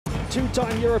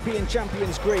two-time European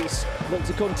champions Greece look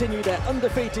to continue their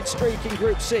undefeated streak in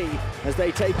Group C as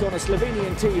they take on a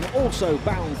Slovenian team also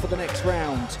bound for the next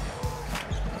round.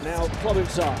 Now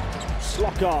Klobuchar,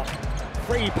 Slokar,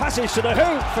 free passage to the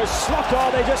hoop for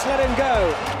Slokar, they just let him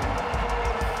go.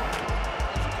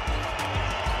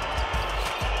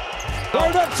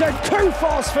 Right up to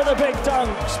Koufos for the big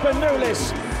dunk,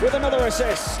 Spanoulis with another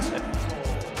assist.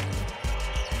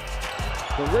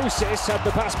 The Roussis had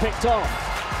the pass picked off.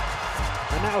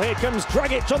 And now here comes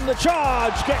Dragic on the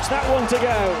charge, gets that one to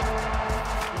go.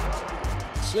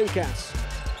 Slukas.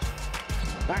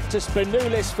 Back to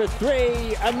Spanoulis for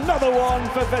three, another one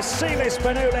for Vasilis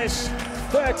Spanoulis.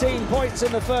 13 points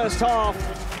in the first half.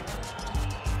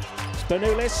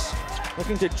 Spanoulis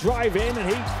looking to drive in and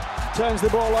he turns the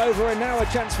ball over, and now a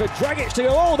chance for Dragic to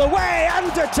go all the way.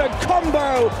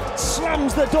 Antetokounmpo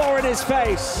slams the door in his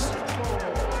face.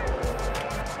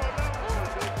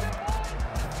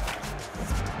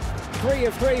 Three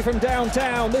of three from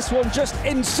downtown, this one just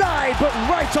inside, but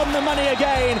right on the money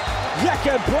again.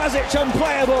 Jaka Blažić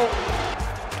unplayable.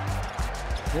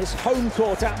 This home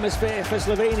court atmosphere for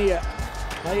Slovenia.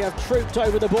 They have trooped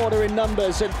over the border in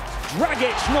numbers, and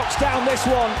Dragic knocks down this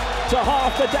one to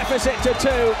half the deficit to 2.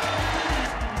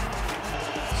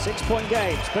 6-point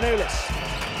game, Spanoulis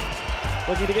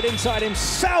looking to get inside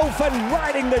himself and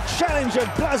riding the challenge of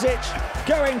Blažić,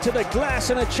 going to the glass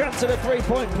and a chance at a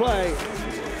three-point play.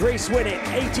 Greece win it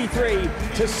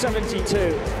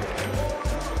 83-72.